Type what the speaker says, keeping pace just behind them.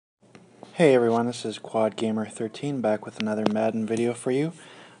Hey everyone, this is QuadGamer13 back with another Madden video for you.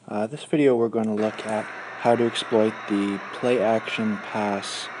 This video we're going to look at how to exploit the play action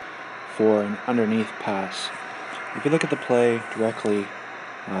pass for an underneath pass. If you look at the play directly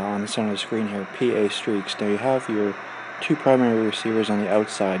on the center of the screen here, PA streaks, now you have your two primary receivers on the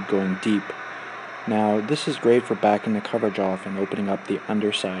outside going deep. Now this is great for backing the coverage off and opening up the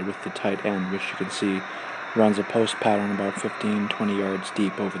underside with the tight end, which you can see runs a post pattern about 15-20 yards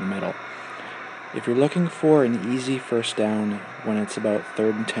deep over the middle. If you're looking for an easy first down when it's about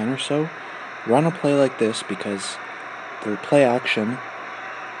 3rd and 10 or so, run a play like this because the play action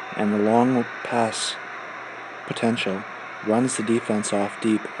and the long pass potential runs the defense off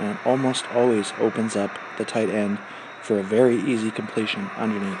deep, and it almost always opens up the tight end for a very easy completion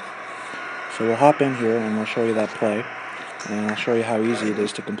underneath. So we'll hop in here and we'll show you that play, and I'll show you how easy it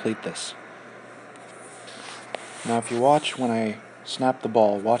is to complete this. Now if you watch when I snap the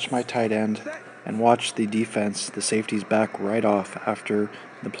ball, watch my tight end and watch the defense, the safeties back right off after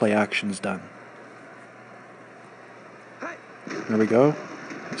the play action is done. There we go.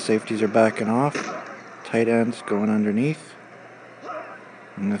 The safeties are backing off. Tight end's going underneath.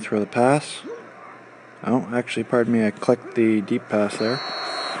 I'm going to throw the pass. Oh, actually, pardon me, I clicked the deep pass there.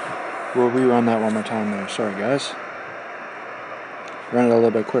 We'll rerun that one more time there. Sorry, guys. Run it a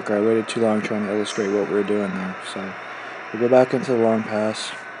little bit quicker. I waited too long trying to illustrate what we were doing there. So we'll go back into the long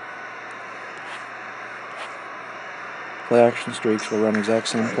pass. Play action streaks will run the exact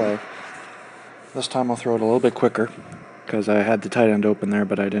same play. This time I'll throw it a little bit quicker because I had the tight end open there,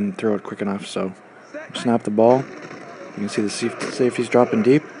 but I didn't throw it quick enough. So snap the ball. You can see the safety's dropping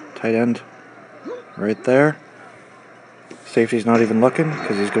deep. Tight end right there. Safety's not even looking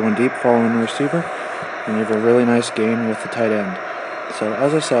because he's going deep, following the receiver. And you have a really nice gain with the tight end. So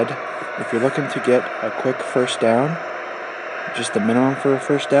as I said, if you're looking to get a quick first down, just the minimum for a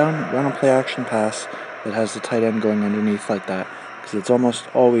first down, run a play action pass that has the tight end going underneath like that, because it's almost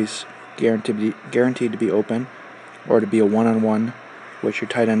always guaranteed to be open or to be a one-on-one, which your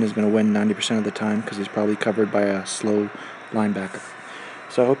tight end is going to win 90% of the time because he's probably covered by a slow linebacker.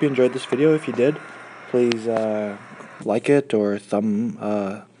 So I hope you enjoyed this video. If you did, please like it or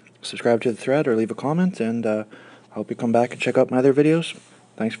subscribe to the thread or leave a comment, and I hope you come back and check out my other videos.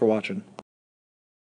 Thanks for watching.